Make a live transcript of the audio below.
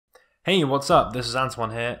Hey, what's up? This is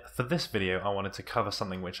Antwon here. For this video, I wanted to cover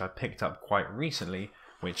something which I picked up quite recently,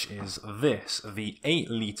 which is this, the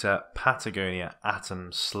 8-litre Patagonia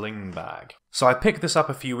Atom Sling bag. So I picked this up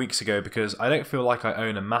a few weeks ago because I don't feel like I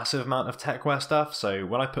own a massive amount of techwear stuff, so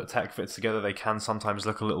when I put tech fits together they can sometimes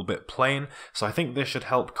look a little bit plain, so I think this should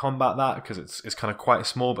help combat that because it's kind of quite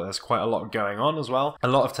small but there's quite a lot going on as well. A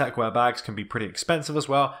lot of techwear bags can be pretty expensive as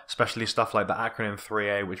well, especially stuff like the acronym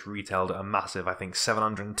 3A, which retailed at a massive, I think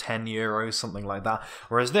 €710, something like that,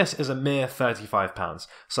 whereas this is a mere £35,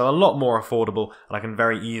 so a lot more affordable, and I can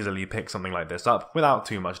very easily pick something like this up without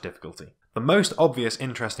too much difficulty. The most obvious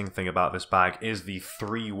interesting thing about this bag is the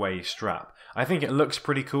 3-way strap. I think it looks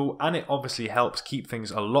pretty cool, and it obviously helps keep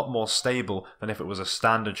things a lot more stable than if it was a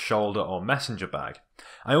standard shoulder or messenger bag.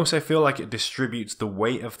 I also feel like it distributes the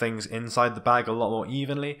weight of things inside the bag a lot more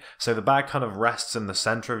evenly, so the bag kind of rests in the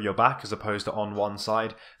center of your back as opposed to on one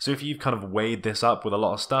side. So if you've kind of weighed this up with a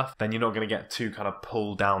lot of stuff, then you're not going to get too kind of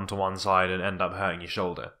pulled down to one side and end up hurting your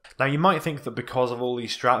shoulder. Now you might think that because of all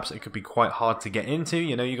these straps it could be quite hard to get into,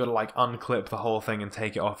 you know, you got to like unclip the whole thing and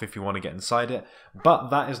take it off if you want to get inside it, but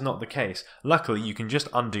that is not the case. Luckily you can just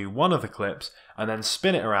undo one of the clips and then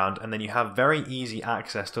spin it around, and then you have very easy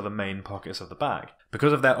access to the main pockets of the bag.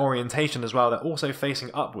 Because of their orientation as well, they're also facing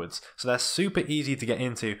upwards, so they're super easy to get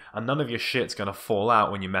into and none of your shit's going to fall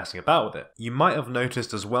out when you're messing about with it. You might have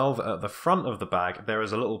noticed as well that at the front of the bag there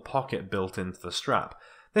is a little pocket built into the strap.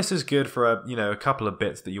 This is good for a couple of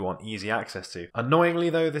bits that you want easy access to. Annoyingly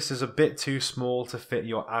though, this is a bit too small to fit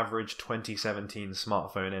your average 2017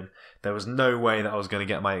 smartphone in. There was no way that I was going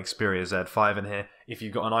to get my Xperia Z5 in here. If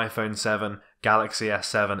you've got an iPhone 7, Galaxy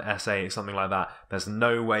S7, S8, something like that, there's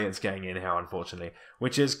no way it's getting in here, unfortunately.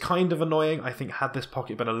 Which is kind of annoying. I think had this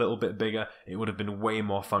pocket been a little bit bigger, it would have been way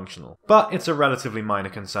more functional. But it's a relatively minor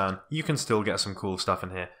concern. You can still get some cool stuff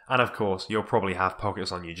in here. And of course, you'll probably have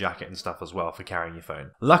pockets on your jacket and stuff as well for carrying your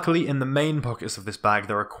phone. Luckily, in the main pockets of this bag,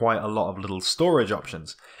 there are quite a lot of little storage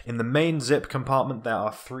options. In the main zip compartment, there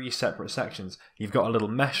are 3 separate sections. You've got a little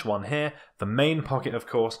mesh one here, the main pocket of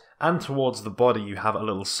course, and towards the body you have a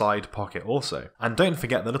little side pocket also. And don't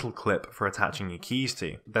forget the little clip for attaching your keys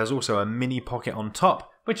to. There's also a mini pocket on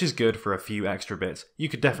top, which is good for a few extra bits. You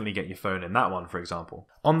could definitely get your phone in that one, for example.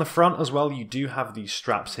 On the front as well, you do have these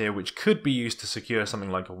straps here which could be used to secure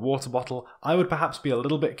something like a water bottle. I would perhaps be a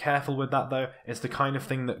little bit careful with that though. It's the kind of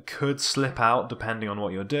thing that could slip out depending on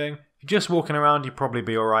what you're doing. If you're just walking around, you'd probably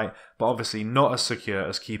be alright, but obviously not as secure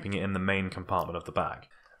as keeping it in the main compartment of the bag.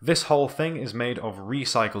 This whole thing is made of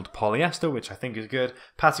recycled polyester, which I think is good.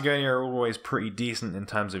 Patagonia are always pretty decent in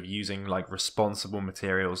terms of using like responsible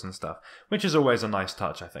materials and stuff, which is always a nice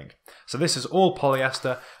touch, I think. So this is all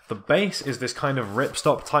polyester. The base is this kind of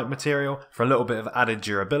ripstop type material for a little bit of added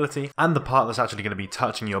durability, and the part that's actually going to be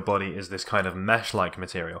touching your body is this kind of mesh-like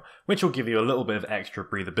material, which will give you a little bit of extra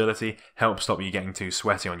breathability, help stop you getting too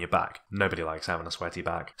sweaty on your back. Nobody likes having a sweaty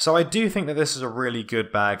back. So I do think that this is a really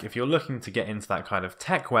good bag if you're looking to get into that kind of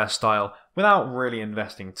techwear style without really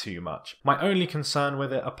investing too much. My only concern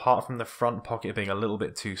with it, apart from the front pocket being a little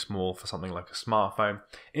bit too small for something like a smartphone,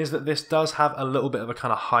 is that this does have a little bit of a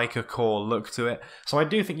kind of hiker core look to it, so I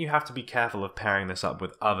do think you have to be careful of pairing this up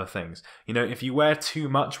with other things. You know, if you wear too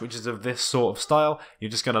much which is of this sort of style, you're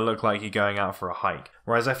just going to look like you're going out for a hike.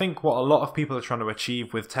 Whereas I think what a lot of people are trying to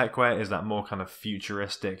achieve with techwear is that more kind of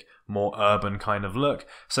futuristic, more urban kind of look.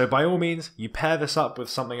 So by all means, you pair this up with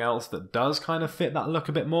something else that does kind of fit that look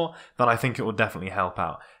a bit more, then I think it will definitely help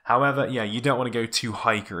out. However, yeah, you don't want to go too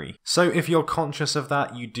hikery. So if you're conscious of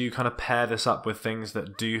that, you do kind of pair this up with things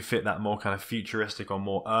that do fit that more kind of futuristic or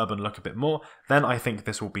more urban look a bit more, then I think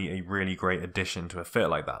this will be a really great addition to a fit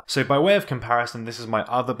like that. So by way of comparison, this is my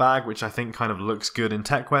other bag, which I think kind of looks good in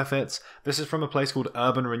techwear fits. This is from a place called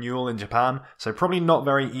Urban Renewal in Japan, so probably not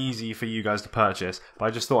very easy for you guys to purchase, but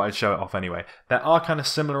I just thought I'd show it off anyway. There are kind of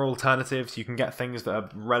similar alternatives. You can get things that are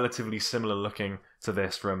relatively similar looking to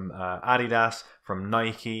this from Adidas, from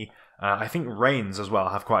Nike. I think Reigns as well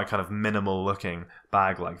have quite a kind of minimal looking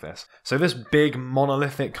bag like this. So this big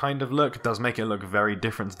monolithic kind of look does make it look very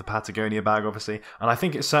different to the Patagonia bag obviously, and I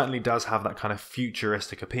think it certainly does have that kind of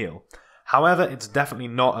futuristic appeal. However, it's definitely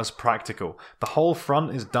not as practical. The whole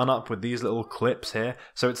front is done up with these little clips here,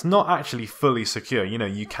 so it's not actually fully secure. You know,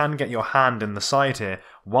 you can get your hand in the side here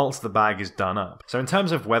whilst the bag is done up. So in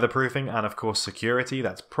terms of weatherproofing and of course security,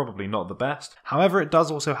 that's probably not the best. However, it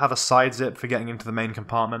does also have a side zip for getting into the main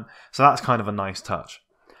compartment, so that's kind of a nice touch.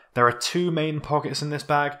 There are 2 main pockets in this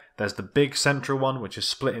bag. There's the big central one, which is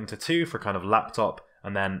split into 2 for kind of laptop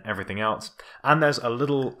and then everything else. And there's a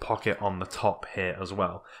little pocket on the top here as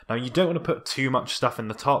well. Now you don't want to put too much stuff in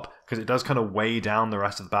the top because it does kind of weigh down the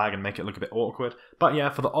rest of the bag and make it look a bit awkward. But yeah,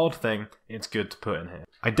 for the odd thing, it's good to put in here.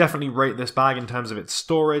 I definitely rate this bag in terms of its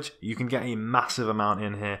storage. You can get a massive amount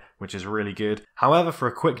in here, which is really good. However, for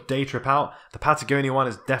a quick day trip out, the Patagonia one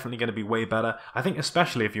is definitely going to be way better. I think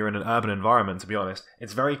especially if you're in an urban environment, to be honest.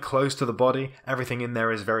 It's very close to the body. Everything in there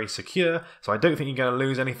is very secure, so I don't think you're going to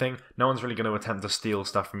lose anything. No one's really going to attempt to steal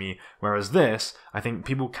stuff from you. Whereas this, I think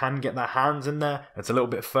people can get their hands in there. It's a little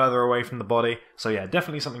bit further away from the body. So yeah,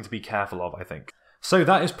 definitely something to be careful of, I think. So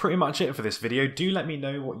that is pretty much it for this video. Do let me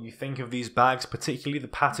know what you think of these bags, particularly the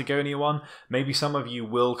Patagonia one. Maybe some of you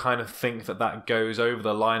will kind of think that that goes over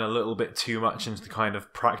the line a little bit too much into the kind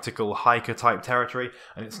of practical hiker type territory,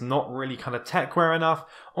 and it's not really kind of tech wear enough.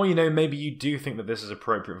 Or, you know, maybe you do think that this is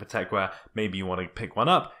appropriate for tech wear. Maybe you want to pick one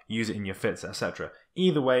up, use it in your fits, etc.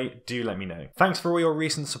 Either way, do let me know. Thanks for all your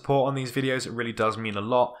recent support on these videos. It really does mean a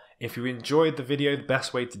lot. If you enjoyed the video, the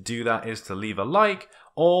best way to do that is to leave a like,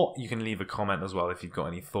 or you can leave a comment as well if you've got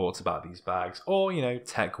any thoughts about these bags, or, you know,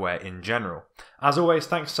 tech wear in general. As always,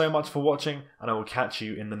 thanks so much for watching, and I will catch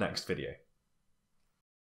you in the next video.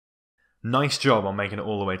 Nice job on making it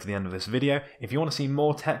all the way to the end of this video. If you want to see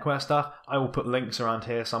more techwear stuff, I will put links around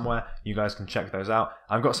here somewhere. You guys can check those out.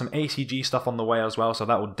 I've got some ACG stuff on the way as well, so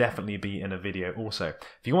that will definitely be in a video also.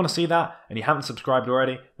 If you want to see that and you haven't subscribed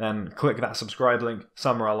already, then click that subscribe link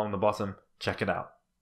somewhere along the bottom. Check it out.